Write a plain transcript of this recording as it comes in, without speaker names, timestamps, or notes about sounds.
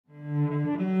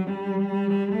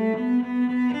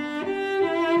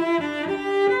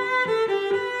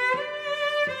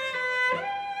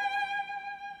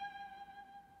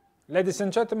Ladies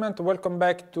and gentlemen, welcome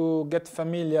back to Get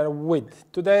Familiar With.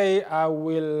 Today I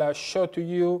will show to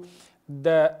you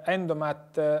the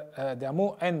Endomat, the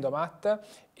Hamou Endomat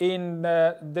in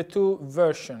the two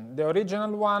versions. The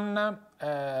original one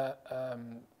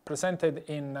presented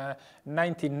in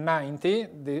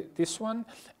 1990, this one,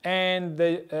 and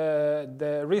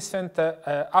the recent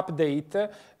update,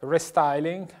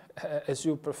 restyling, as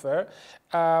you prefer,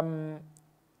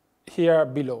 here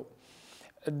below.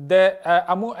 The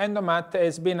Hamou Endomat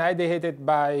has been ideated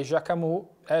by Jacques Hamou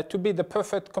to be the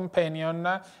perfect companion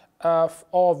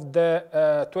of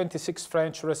the 26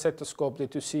 French recettoscope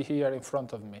that you see here in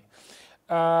front of me.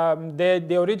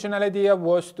 The original idea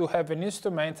was to have an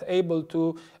instrument able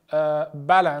to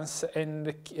balance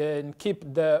and keep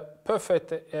the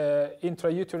perfect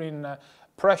intrauterine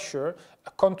pressure,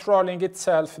 controlling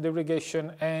itself the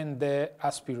irrigation and the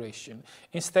aspiration,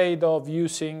 instead of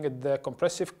using the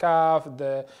compressive cuff,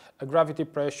 the gravity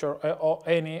pressure, or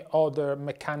any other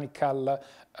mechanical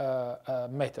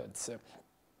methods.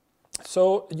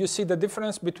 So you see the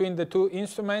difference between the two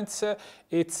instruments.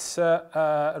 It's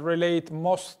relate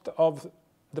most of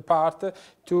the part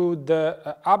to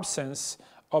the absence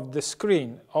of the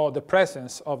screen or the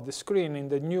presence of the screen in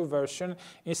the new version,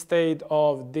 instead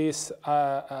of these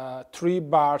three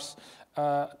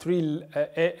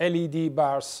LED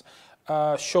bars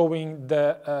showing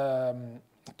the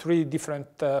three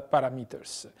different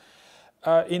parameters.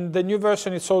 In the new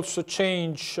version, it's also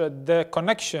changed the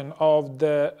connection of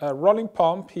the rolling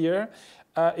pump here.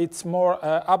 It's more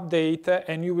updated,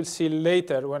 and you will see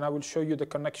later when I will show you the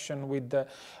connection with the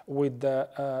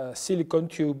silicone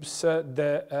tubes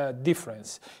the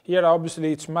difference. Here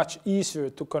obviously it's much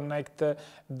easier to connect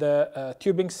the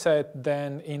tubing set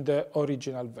than in the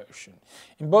original version.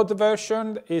 In both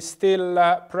versions is still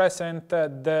present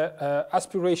the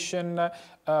aspiration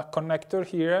connector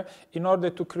here in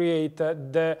order to create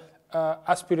the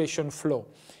aspiration flow.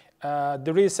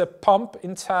 There is a pump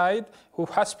inside who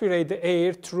aspirates the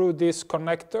air through this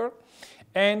connector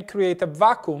and create a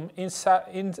vacuum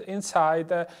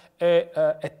inside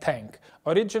a tank.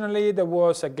 Originally there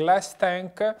was a glass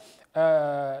tank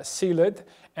sealed,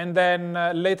 and then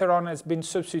later on has been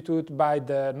substituted by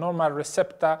the normal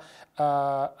receptor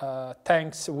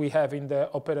tanks we have in the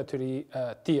operatory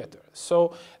theater.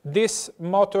 So this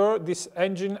motor, this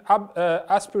engine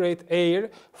aspirate air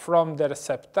from the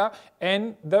receptor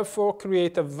and therefore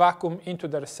create a vacuum into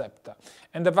the receptor.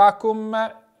 And the vacuum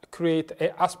create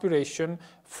an aspiration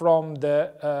from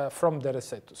the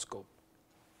recettoscope.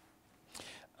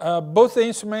 Both the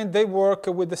instruments, they work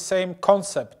with the same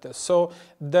concept. So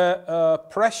the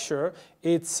pressure,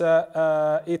 it's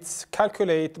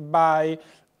calculated by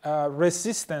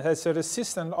resistance, as a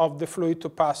resistance of the fluid to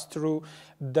pass through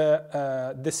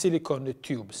the silicone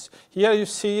tubes. Here you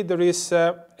see there is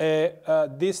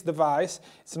this device.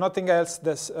 It's nothing else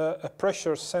than a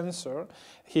pressure sensor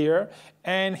here,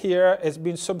 and here has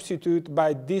been substituted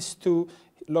by these two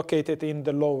located in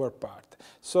the lower part.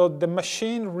 So the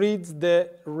machine reads the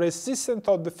resistance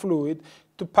of the fluid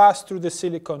to pass through the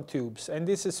silicone tubes, and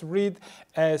this is read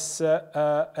as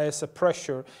a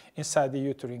pressure inside the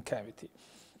uterine cavity.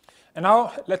 And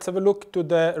now let's have a look to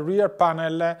the rear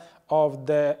panel of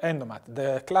the Endomat,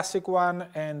 the classic one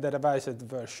and the revised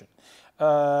version.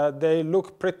 They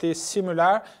look pretty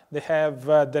similar. They have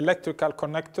the electrical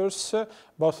connectors,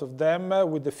 both of them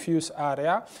with the fuse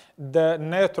area, the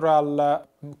neutral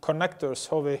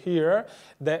connectors over here,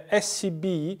 the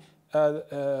SCB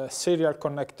serial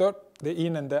connector, the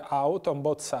in and the out on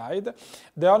both sides.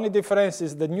 The only difference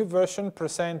is the new version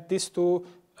presents these two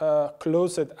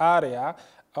closed area,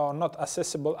 or not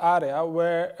accessible area,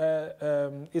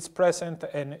 where is present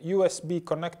an USB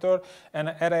connector and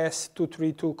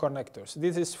RS-232 connectors.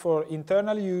 This is for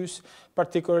internal use,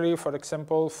 particularly, for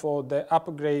example, for the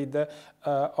upgrade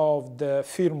of the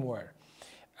firmware.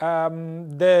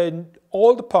 The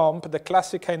old pump, the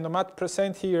classic Endomat,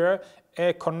 present here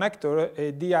a connector,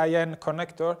 a DIN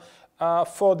connector,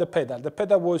 for the pedal. The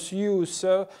pedal was used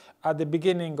at the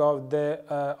beginning of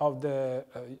the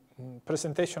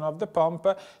presentation of the pump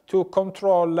to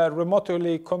control,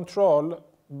 remotely control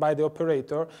by the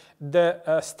operator,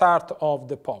 the start of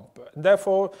the pump.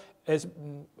 Therefore, has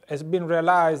been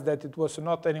realized that it was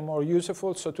not anymore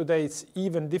useful, so today it's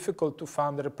even difficult to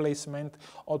find a replacement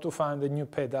or to find a new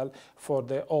pedal for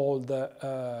the old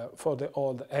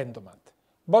Endomat.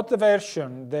 Both the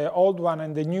version, the old one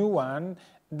and the new one,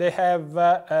 they have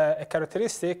a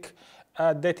characteristic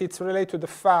that it's related to the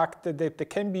fact that they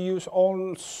can be used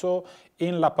also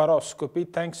in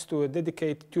laparoscopy thanks to a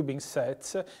dedicated tubing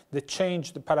sets that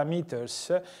change the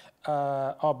parameters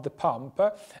of the pump,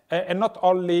 and not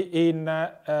only in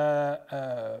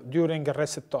during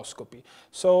receptoscopy.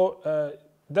 So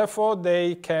therefore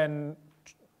they can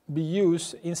be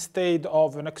used instead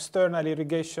of an external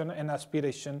irrigation and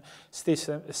aspiration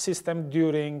system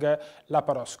during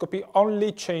laparoscopy,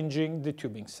 only changing the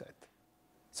tubing set.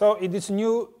 So in this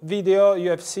new video you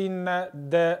have seen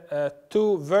the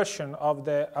two versions of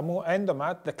the Hamou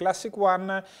Endomat, the classic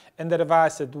one and the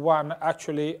revised one,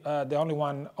 actually the only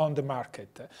one on the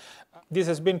market. This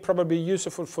has been probably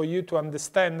useful for you to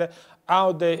understand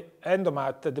how the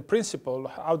Endomat, the principle,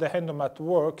 how the Endomat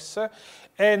works,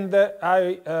 and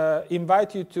I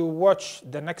invite you to watch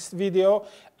the next video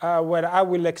where I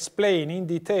will explain in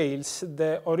details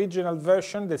the original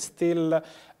version that's still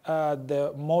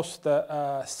the most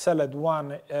sold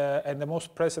one and the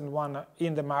most present one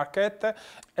in the market,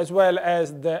 as well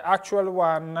as the actual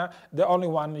one, the only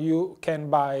one you can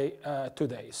buy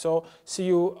today. So see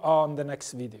you on the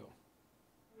next video.